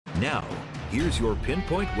Now, here's your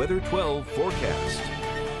Pinpoint Weather 12 forecast.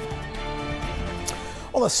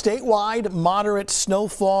 Well, a statewide moderate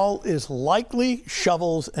snowfall is likely.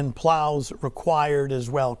 Shovels and plows required as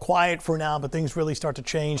well. Quiet for now, but things really start to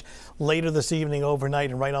change later this evening, overnight,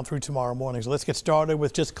 and right on through tomorrow morning. So let's get started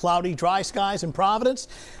with just cloudy, dry skies in Providence.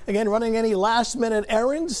 Again, running any last-minute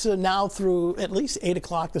errands now through at least 8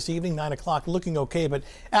 o'clock this evening, 9 o'clock, looking okay. But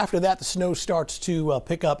after that, the snow starts to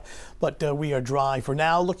pick up, but we are dry for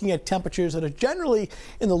now. Looking at temperatures that are generally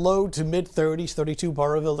in the low to mid-30s, 32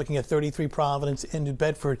 Burrillville, looking at 33 Providence, and New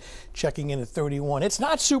Bedford checking in at 31. It's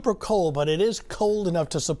not super cold, but it is cold enough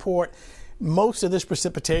to support most of this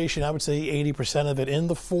precipitation. I would say 80% of it in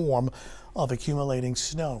the form of accumulating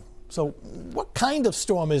snow. So what kind of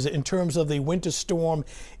storm is it in terms of the winter storm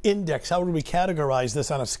index? How would we categorize this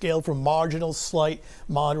on a scale from marginal, slight,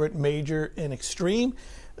 moderate, major, and extreme?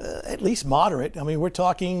 At least moderate. I mean, we're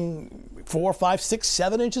talking 4, 5, 6,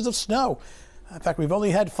 7 inches of snow. In fact, we've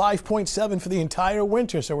only had 5.7 for the entire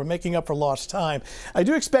winter, so we're making up for lost time. I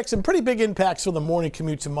do expect some pretty big impacts for the morning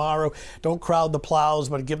commute tomorrow. Don't crowd the plows,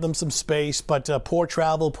 but give them some space. But poor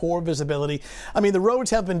travel, poor visibility. I mean, the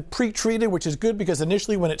roads have been pre-treated, which is good because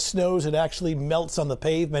initially when it snows, it actually melts on the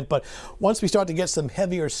pavement. But once we start to get some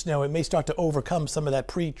heavier snow, it may start to overcome some of that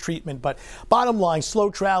pre-treatment. But bottom line, slow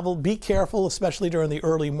travel. Be careful, especially during the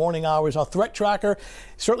early morning hours. Our threat tracker,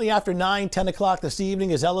 certainly after 9, 10 o'clock this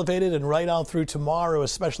evening, is elevated and right on through tomorrow,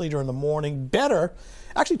 especially during the morning. Better,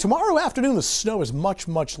 actually tomorrow afternoon, the snow is much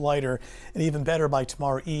lighter, and even better by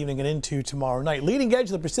tomorrow evening and into tomorrow night. Leading edge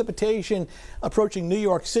of the precipitation approaching New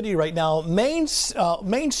York City right now. Main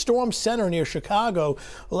storm center near Chicago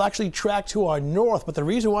will actually track to our north, but the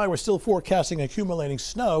reason why we're still forecasting accumulating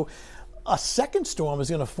snow, a second storm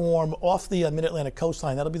is going to form off the mid-Atlantic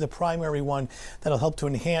coastline. That'll be the primary one that'll help to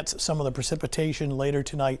enhance some of the precipitation later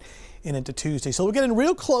tonight and into Tuesday. So we're getting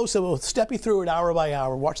real close, and we'll step you through it hour by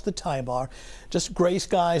hour. Watch the time bar. Just gray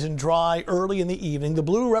skies and dry early in the evening. The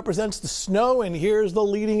blue represents the snow, and here's the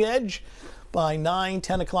leading edge. By 9,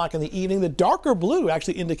 10 o'clock in the evening, the darker blue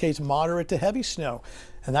actually indicates moderate to heavy snow.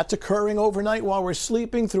 And that's occurring overnight while we're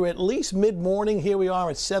sleeping through at least mid-morning. Here we are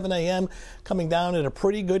at 7 a.m., coming down at a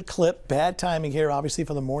pretty good clip. Bad timing here, obviously,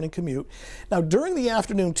 for the morning commute. Now, during the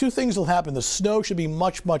afternoon, two things will happen. The snow should be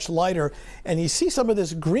much lighter, and you see some of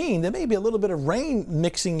this green. There may be a little bit of rain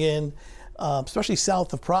mixing in, especially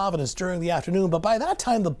south of Providence during the afternoon. But by that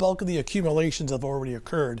time, the bulk of the accumulations have already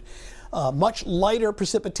occurred. Much lighter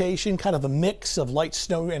precipitation, kind of a mix of light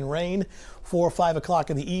snow and rain, 4 or 5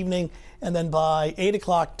 o'clock in the evening. And then by 8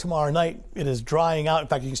 o'clock tomorrow night, it is drying out. In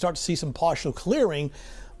fact, you can start to see some partial clearing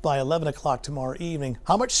by 11 o'clock tomorrow evening.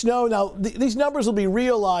 How much snow? Now, these numbers will be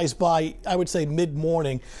realized by, I would say,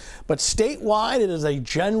 mid-morning. But statewide, it is a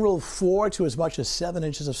general 4 to as much as 7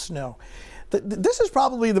 inches of snow. This is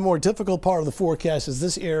probably the more difficult part of the forecast, is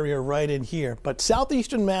this area right in here. But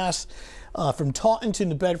southeastern Mass, from Taunton to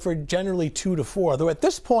New Bedford, generally 2 to 4. Though at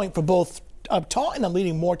this point, for both Taunton, I'm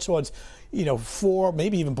leaning more towards 4,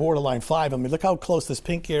 maybe even borderline 5. I mean, look how close this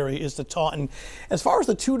pink area is to Taunton. As far as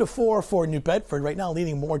the 2 to 4 for New Bedford, right now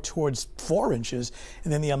leaning more towards 4 inches,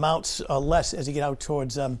 and then the amounts less as you get out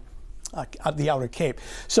towards the outer Cape.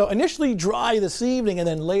 So initially dry this evening, and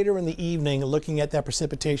then later in the evening, looking at that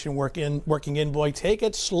precipitation working in. Boy, take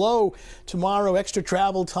it slow tomorrow. Extra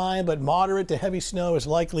travel time, but moderate to heavy snow is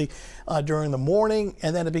likely during the morning,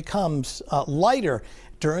 and then it becomes lighter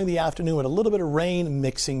during the afternoon with a little bit of rain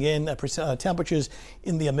mixing in. Temperatures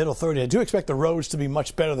in the middle 30s. I do expect the roads to be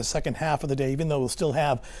much better the second half of the day, even though we'll still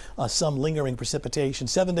have some lingering precipitation.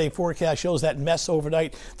 7-day forecast shows that mess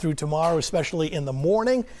overnight through tomorrow, especially in the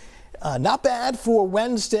morning. Not bad for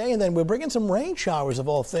Wednesday, and then we're bringing some rain showers of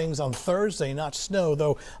all things on Thursday, not snow,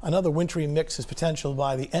 though another wintry mix is potential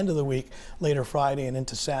by the end of the week, later Friday and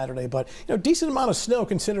into Saturday. But, decent amount of snow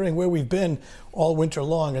considering where we've been all winter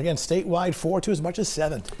long. Again, statewide 4 to as much as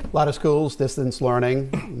 7. A lot of schools, distance learning.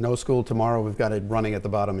 No school tomorrow. We've got it running at the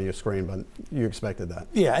bottom of your screen, but you expected that.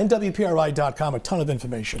 Yeah, and WPRI.com, a ton of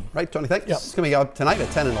information. Right, Tony, thanks. Yep. Coming up tonight at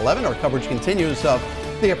 10 and 11, our coverage continues of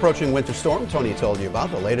the approaching winter storm. Tony told you about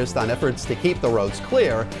the latest on efforts to keep the roads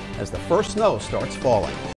clear as the first snow starts falling.